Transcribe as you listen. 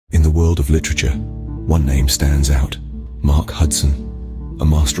world of literature, one name stands out: Mark Hudson, a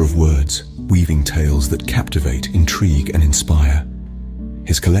master of words, weaving tales that captivate, intrigue, and inspire.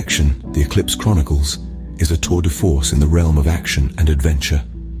 His collection, the Eclipse Chronicles, is a tour de force in the realm of action and adventure.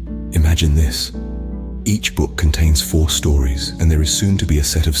 Imagine this. Each book contains 4 stories, and there is soon to be a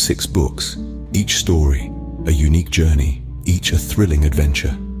set of 6 books. Each story, a unique journey, each a thrilling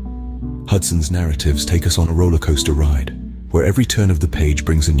adventure. Hudson's narratives take us on a roller coaster ride, where every turn of the page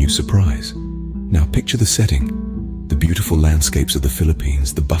brings a new surprise. Now picture the setting: the beautiful landscapes of the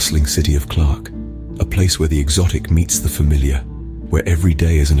Philippines, the bustling city of Clark, a place where the exotic meets the familiar, where every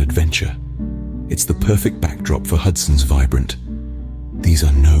day is an adventure. It's the perfect backdrop for Hudson's vibrant. These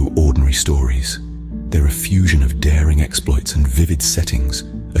are no ordinary stories. They're a fusion of daring exploits and vivid settings,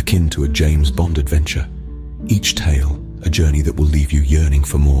 akin to a James Bond adventure. Each tale, a journey that will leave you yearning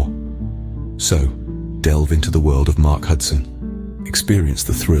for more. So, delve into the world of Mark Hudson. Experience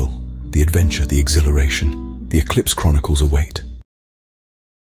the thrill, the adventure, the exhilaration. The Eclipse Chronicles await.